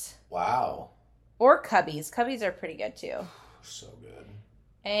fries. Wow. Or Cubby's. Cubby's are pretty good too. So good.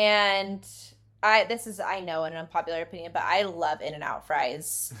 And I know an unpopular opinion, but I love In-N-Out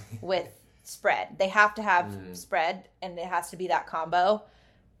fries with spread. They have to have spread, and it has to be that combo,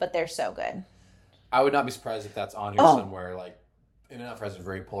 but they're so good. I would not be surprised if that's on here somewhere. Like, In-N-Out fries are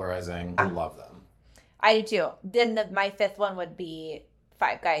very polarizing. I love them. I do too. Then my 5th one would be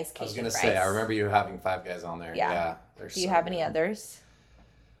Five Guys Cajun I was going to fries. say, I remember you having Five Guys on there. Yeah. They're Do you so have good. any others?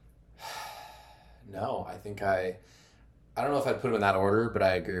 No, I think I don't know if I'd put them in that order, but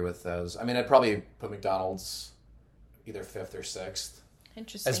I agree with those. I mean, I'd probably put McDonald's either 5th or 6th.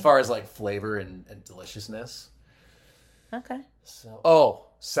 Interesting. As far as like flavor and deliciousness. Okay. So,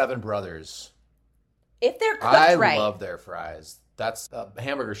 Seven Brothers. If they're cooked I right. love their fries. That's a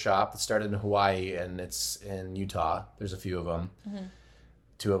hamburger shop that started in Hawaii and it's in Utah. There's a few of them. Mm-hmm.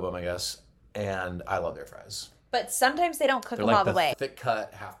 2 of them, I guess. And I love their fries. But sometimes they don't cook They're them like all the way. thick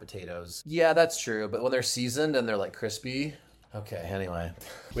cut half potatoes. Yeah, that's true. But when they're seasoned and they're like crispy. Okay, anyway.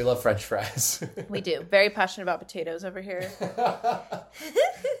 We love French fries. We do. Very passionate about potatoes over here.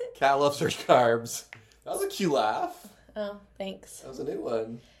 Cat loves her carbs. That was a cute laugh. Oh, thanks. That was a new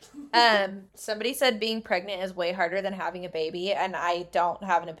one. Somebody said being pregnant is way harder than having a baby, and I don't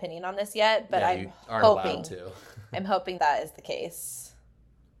have an opinion on this yet, but Yeah, I'm you aren't allowed hoping to. I'm hoping that is the case.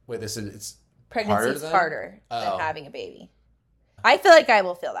 Wait, it's Pregnancy is than? harder Oh. than having a baby. I feel like I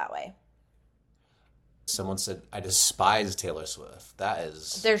will feel that way. Someone said I despise Taylor Swift. That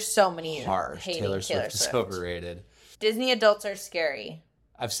is There's so many harsh. hating Taylor Swift is overrated. Disney adults are scary.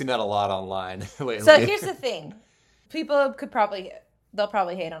 I've seen that a lot online lately. So here's the thing. People could probably They'll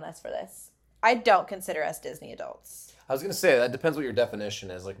probably hate on us for this. I don't consider us Disney adults. I was going to say, that depends what your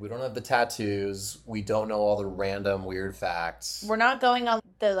definition is. Like, we don't have the tattoos. We don't know all the random weird facts. We're not going on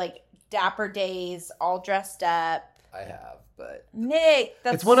the, like, dapper days, all dressed up. I have, but... Nick,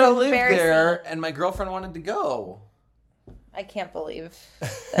 that's it's when so I lived embarrassing. there, and my girlfriend wanted to go. I can't believe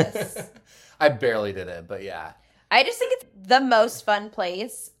this. I barely did it, but yeah. I just think it's the most fun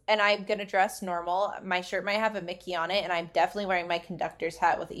place, and I'm going to dress normal. My shirt might have a Mickey on it, and I'm definitely wearing my conductor's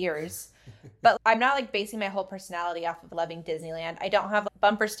hat with ears. But I'm not, like, basing my whole personality off of loving Disneyland. I don't have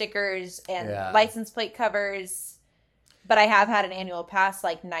bumper stickers and license plate covers, but I have had an annual pass,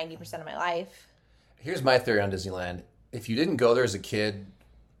 like, 90% of my life. Here's my theory on Disneyland. If you didn't go there as a kid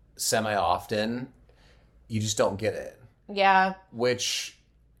semi-often, you just don't get it. Yeah. Which,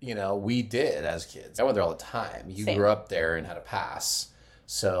 you know, we did as kids. I went there all the time. You Same. grew up there and had a pass.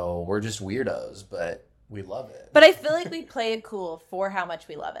 So we're just weirdos, but we love it. But I feel like we play it cool for how much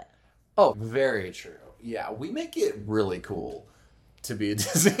we love it. Oh, very true. Yeah, we make it really cool to be a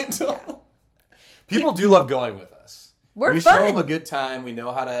Disney adult. Yeah. People do love going with us. We show them a good time. We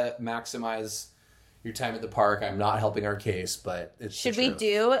know how to maximize your time at the park. I'm not helping our case, but it's Should the we truth.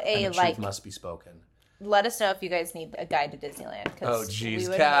 do And a, the like... truth must be spoken. Let us know if you guys need a guide to Disneyland. Oh,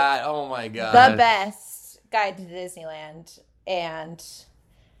 jeez, Kat. Oh, my God. The best guide to Disneyland. And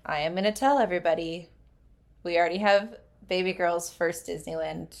I am going to tell everybody, we already have baby girl's first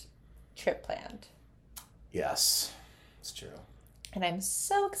Disneyland trip planned. Yes, it's true. And I'm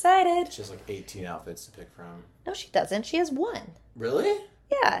so excited. She has like 18 outfits to pick from. No, she doesn't. She has one. Really?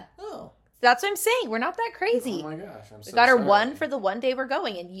 Yeah. Oh. That's what I'm saying. We're not that crazy. Oh, my gosh. I'm so We got her sorry. one for the one day we're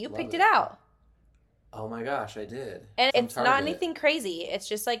going, and you picked it out. Oh my gosh, I did. And it's not anything crazy. It's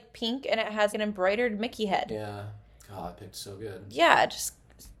just like pink and it has an embroidered Mickey head. Yeah. God, I picked so good. Yeah, just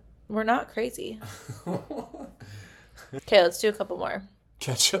we're not crazy. Okay, let's do a couple more.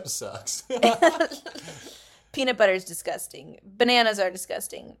 Ketchup sucks. Peanut butter is disgusting. Bananas are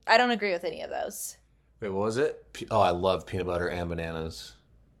disgusting. I don't agree with any of those. Wait, what was it? Oh, I love peanut butter and bananas.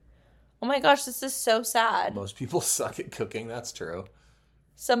 Oh my gosh, this is so sad. Most people suck at cooking, that's true.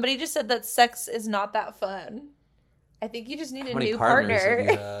 Somebody just said that sex is not that fun. I think you just need a new partners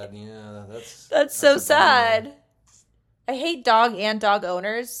partner. have you had? Yeah, that's so sad. I hate dog and dog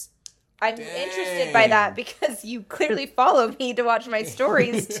owners. I'm interested by that because you clearly follow me to watch my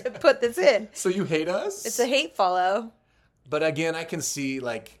stories to put this in. So you hate us? It's a hate follow. But again, I can see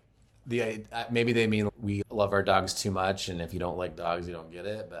like maybe they mean we love our dogs too much, and if you don't like dogs, you don't get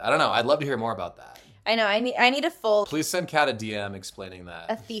it. But I don't know. I'd love to hear more about that. I know. I need a full Please send Kat a DM explaining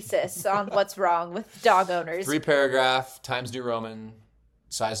that. a thesis on what's wrong with dog owners. 3-paragraph, Times New Roman,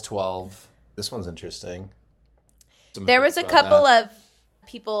 size 12. This one's interesting. There was a couple of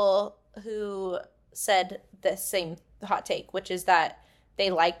people who said the same hot take, which is that they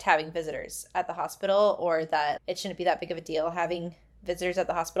liked having visitors at the hospital, or that it shouldn't be that big of a deal having visitors at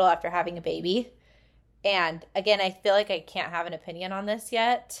the hospital after having a baby. And again, I feel like I can't have an opinion on this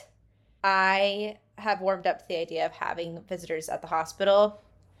yet. I have warmed up to the idea of having visitors at the hospital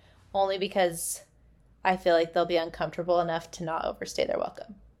only because I feel like they'll be uncomfortable enough to not overstay their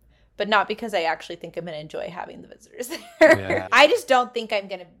welcome. But not because I actually think I'm going to enjoy having the visitors there. Yeah. I just don't think I'm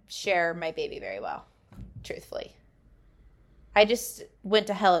going to share my baby very well, truthfully. I just went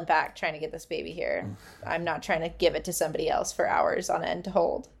to hell and back trying to get this baby here. I'm not trying to give it to somebody else for hours on end to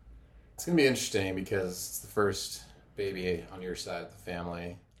hold. It's going to be interesting because it's the first baby on your side of the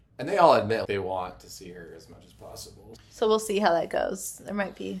family. And they all admit they want to see her as much as possible. So we'll see how that goes. There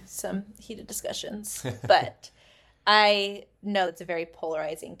might be some heated discussions. But I know it's a very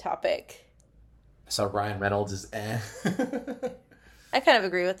polarizing topic. I saw Ryan Reynolds is I kind of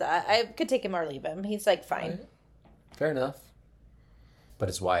agree with that. I could take him or leave him. He's like, fine. Fair enough. But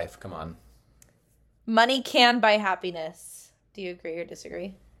his wife, come on. Money can buy happiness. Do you agree or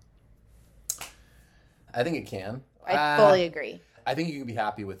disagree? I think it can. I fully agree. I think you can be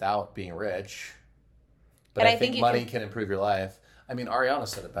happy without being rich. But I think money can improve your life. I mean, Ariana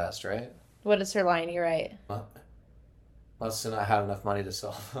said it best, right? What is her line? You're right. Must not have enough money to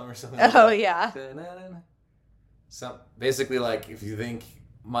solve them or something. Oh, yeah. So basically, like, if you think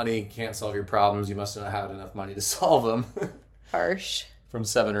money can't solve your problems, you must not have enough money to solve them. Harsh. From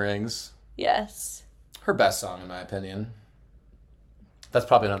Seven Rings. Yes. Her best song, in my opinion. That's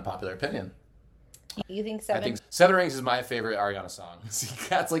probably an unpopular opinion. You think Seven? I think Seven Rings is my favorite Ariana song. See,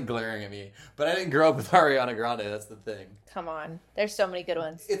 Kat's like glaring at me. But I didn't grow up with Ariana Grande. That's the thing. Come on. There's so many good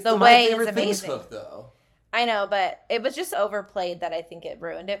ones. It's The Way is favorite amazing. Things hook, though. I know, but it was just overplayed that I think it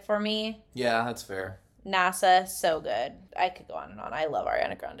ruined it for me. Yeah, that's fair. NASA, so good. I could go on and on. I love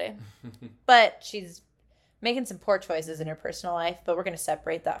Ariana Grande. But she's making some poor choices in your personal life, but we're going to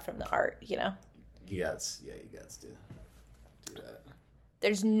separate that from the art, Yes. Yeah, you guys do that.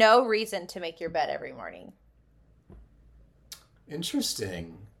 There's no reason to make your bed every morning.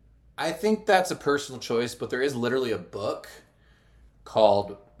 Interesting. I think that's a personal choice, but there is literally a book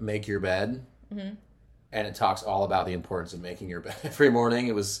called Make Your Bed. Mm-hmm. And it talks all about the importance of making your bed every morning.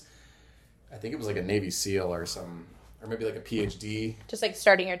 I think it was like a Navy SEAL or maybe like a PhD. Just like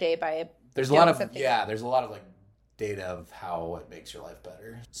starting your day by there's a lot of like data of how it makes your life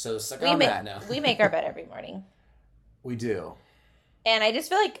better. So suck on that now. We make our bed every morning. We do. And I just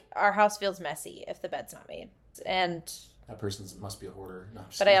feel like our house feels messy if the bed's not made. And that person must be a hoarder. No,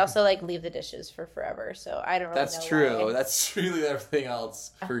 but I also like leave the dishes for forever, so I don't really know. That's true. Why. That's truly everything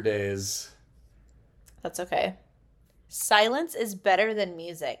else for days. That's okay. Silence is better than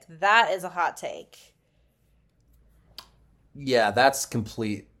music. That is a hot take. Yeah, that's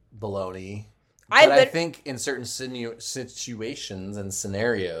complete baloney. I think in certain situations and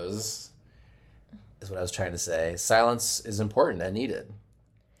scenarios, is what I was trying to say, silence is important and needed.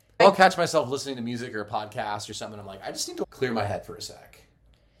 I'll catch myself listening to music or a podcast or something. I'm like, I just need to clear my head for a sec.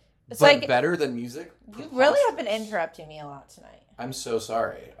 It's but like, better than music? You really have been interrupting me a lot tonight. I'm so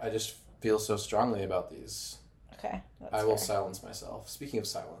sorry. I just feel so strongly about these. Okay. I will silence myself. Speaking of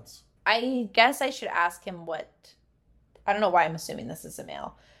silence. I guess I should ask him I don't know why I'm assuming this is a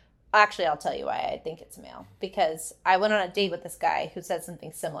male. Actually, I'll tell you why I think it's a male. Because I went on a date with this guy who said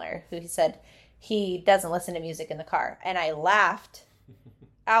something similar. Who he said he doesn't listen to music in the car. And I laughed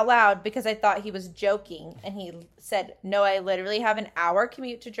out loud because I thought he was joking. And he said, no, I literally have an hour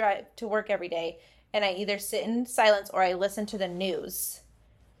commute to drive to work every day. And I either sit in silence or I listen to the news.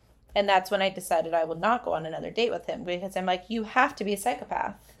 And that's when I decided I would not go on another date with him. Because I'm like, you have to be a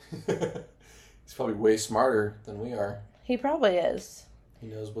psychopath. He's probably way smarter than we are. He probably is. He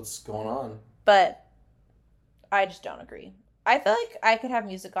knows what's going on. But I just don't agree. I feel like I could have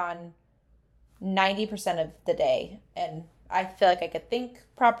music on 90% of the day. And I feel like I could think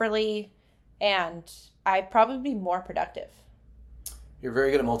properly. And I'd probably be more productive. You're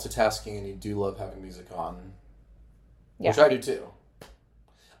very good at multitasking and you do love having music on. Yeah. Which I do too.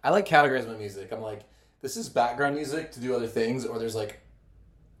 I like categorizing my music. I'm like, this is background music to do other things, or there's like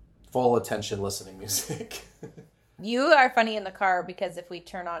full attention listening music. You are funny in the car because if we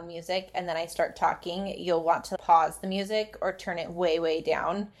turn on music and then I start talking, you'll want to pause the music or turn it way, way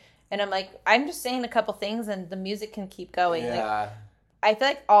down. And I'm like, I'm just saying a couple things and the music can keep going. Yeah. Like, I feel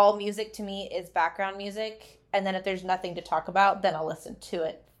like all music to me is background music. And then if there's nothing to talk about, then I'll listen to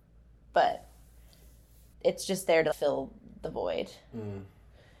it. But it's just there to fill the void. Mm.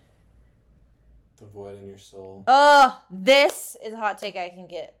 The void in your soul. Oh, this is a hot take I can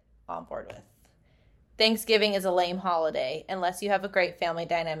get on board with. Thanksgiving is a lame holiday. Unless you have a great family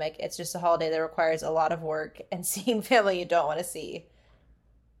dynamic, it's just a holiday that requires a lot of work and seeing family you don't want to see.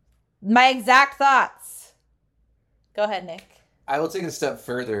 My exact thoughts. Go ahead, Nick. I will take it a step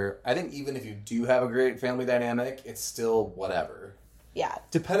further. I think even if you do have a great family dynamic, it's still whatever. Yeah.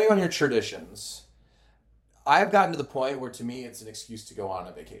 Depending on your traditions. I've gotten to the point where to me it's an excuse to go on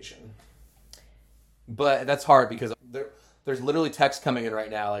a vacation. But that's hard because there's literally text coming in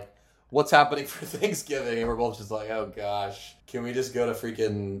right now like, what's happening for Thanksgiving? And we're both just like, oh gosh, can we just go to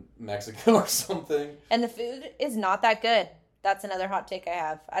freaking Mexico or something? And the food is not that good. That's another hot take I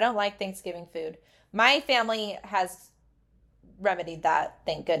have. I don't like Thanksgiving food. My family has remedied that,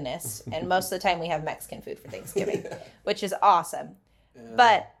 thank goodness. And most of the time we have Mexican food for Thanksgiving, which is awesome. Yeah.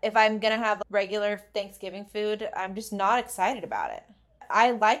 But if I'm going to have regular Thanksgiving food, I'm just not excited about it.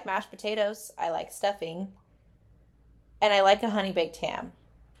 I like mashed potatoes. I like stuffing. And I like a honey baked ham.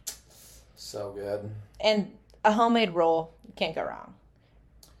 So good. And a homemade roll. You can't go wrong.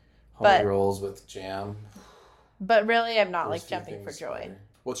 Homemade rolls with jam. But really, I'm not like jumping for joy. Better.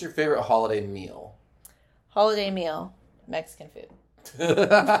 What's your favorite holiday meal? Holiday meal. Mexican food.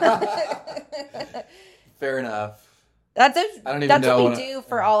 Fair enough. That's what we do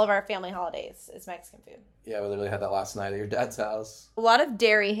for all of our family holidays is Mexican food. Yeah, we literally had that last night at your dad's house. A lot of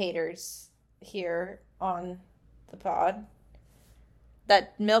dairy haters here on the pod.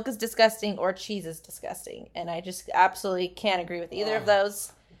 That milk is disgusting or cheese is disgusting. And I just absolutely can't agree with either of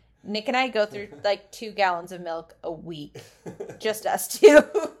those. Nick and I go through like 2 gallons of milk a week. Just us two.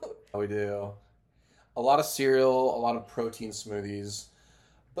 We do. A lot of cereal, a lot of protein smoothies.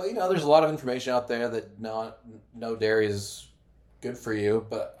 But, you know, there's a lot of information out there that no dairy is good for you.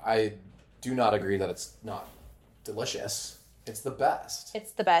 But I do not agree that it's not delicious. It's the best.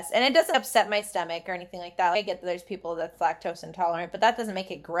 It's the best. And it doesn't upset my stomach or anything like that. I get that there's people that's lactose intolerant, but that doesn't make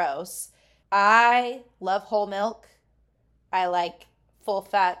it gross. I love whole milk. I like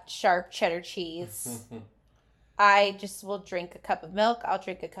full-fat, sharp cheddar cheese. I just will drink a cup of milk. I'll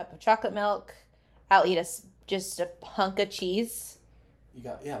drink a cup of chocolate milk. I'll eat just a hunk of cheese. You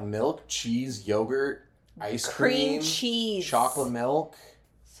got milk, cheese, yogurt, ice cream, cheese, chocolate milk,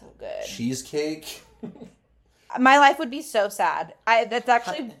 so good, cheesecake. My life would be so sad. That's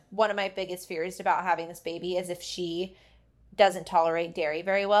actually one of my biggest fears about having this baby is if she doesn't tolerate dairy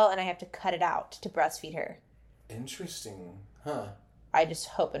very well and I have to cut it out to breastfeed her. Interesting, huh? I just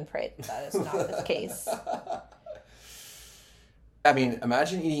hope and pray that is not the case. I mean,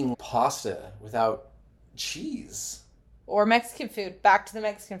 imagine eating pasta without cheese. Or Mexican food. Back to the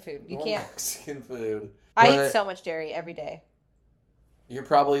Mexican food. You can't. Mexican food. I eat so much dairy every day. You're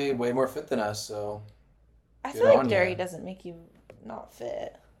probably way more fit than us, so. I feel like dairy doesn't make you not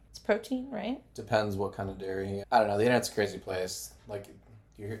fit. It's protein, right? Depends what kind of dairy. I don't know. The internet's a crazy place. Like,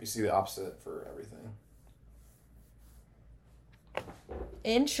 you see the opposite for everything.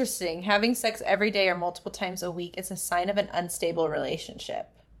 Interesting. Having sex every day or multiple times a week is a sign of an unstable relationship.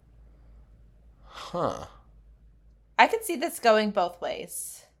 Huh. I could see this going both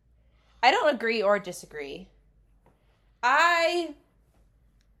ways. I don't agree or disagree. I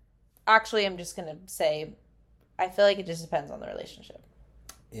actually am just going to say I feel like it just depends on the relationship.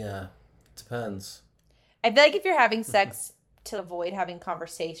 Yeah, it depends. I feel like if you're having sex to avoid having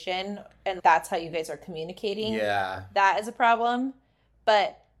conversation and that's how you guys are communicating, that is a problem.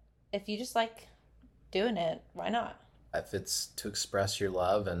 But if you just like doing it, why not? If it's to express your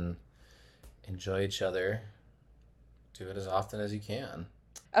love and enjoy each other, do it as often as you can.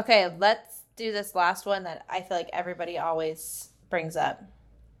 Okay, let's do this last one that I feel like everybody always brings up.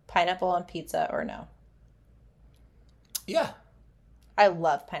 Pineapple on pizza or no? Yeah. I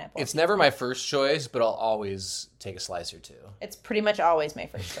love pineapple. It's never my first choice, but I'll always take a slice or two. It's pretty much always my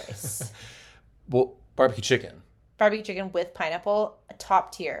first choice. Well, barbecue chicken. Barbecue chicken with pineapple,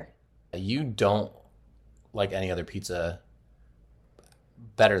 top tier. You don't like any other pizza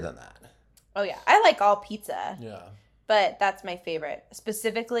better than that. Oh, yeah. I like all pizza. Yeah. But that's my favorite,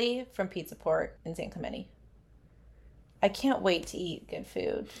 specifically from Pizza Port in San Clemente. I can't wait to eat good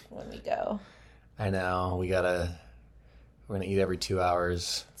food when we go. I know. We're going to eat every 2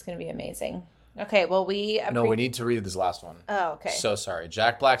 hours. It's going to be amazing. Okay, well, we need to read this last one. Oh, okay. So sorry.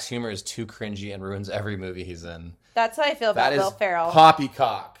 Jack Black's humor is too cringy and ruins every movie he's in. That's how I feel about Will Ferrell.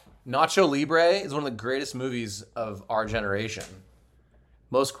 Poppycock. Nacho Libre is one of the greatest movies of our generation.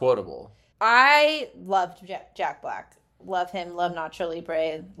 Most quotable. I loved Jack Black. Love him. Love Nacho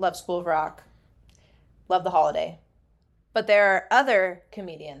Libre. Love School of Rock. Love The Holiday. But there are other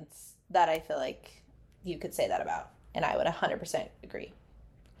comedians that I feel like you could say that about. And I would 100% agree.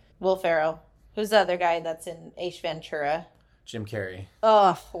 Will Ferrell. Who's the other guy that's in Ace Ventura? Jim Carrey.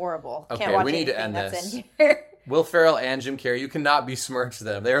 Oh, horrible. Okay, Can't watch we need to end that's this. In here. Will Ferrell and Jim Carrey, you cannot besmirch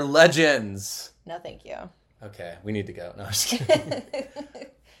them. They're legends. No, thank you. Okay, we need to go. No, I'm just kidding.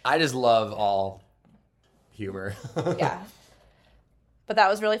 I just love all humor. Yeah. But that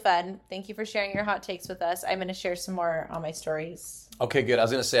was really fun. Thank you for sharing your hot takes with us. I'm going to share some more on my stories. Okay, good. I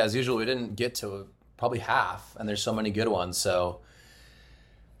was going to say, as usual, we didn't get to probably half, and there's so many good ones. So,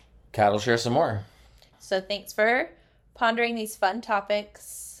 Kat will share some more. So thanks for pondering these fun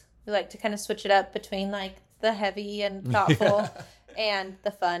topics. We like to kind of switch it up between like the heavy and thoughtful and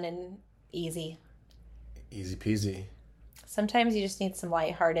the fun and easy. Easy peasy. Sometimes you just need some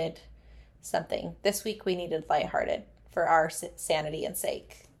lighthearted something. This week we needed lighthearted for our sanity and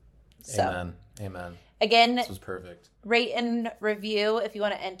sake. So, Amen. Again, this was perfect. Rate and review if you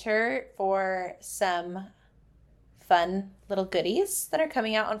want to enter for some fun little goodies that are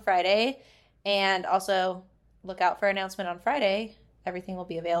coming out on Friday. And also look out for an announcement on Friday. Everything will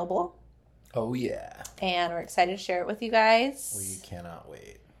be available. Oh, yeah. And we're excited to share it with you guys. We cannot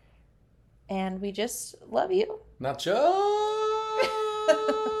wait. And we just love you. Nacho!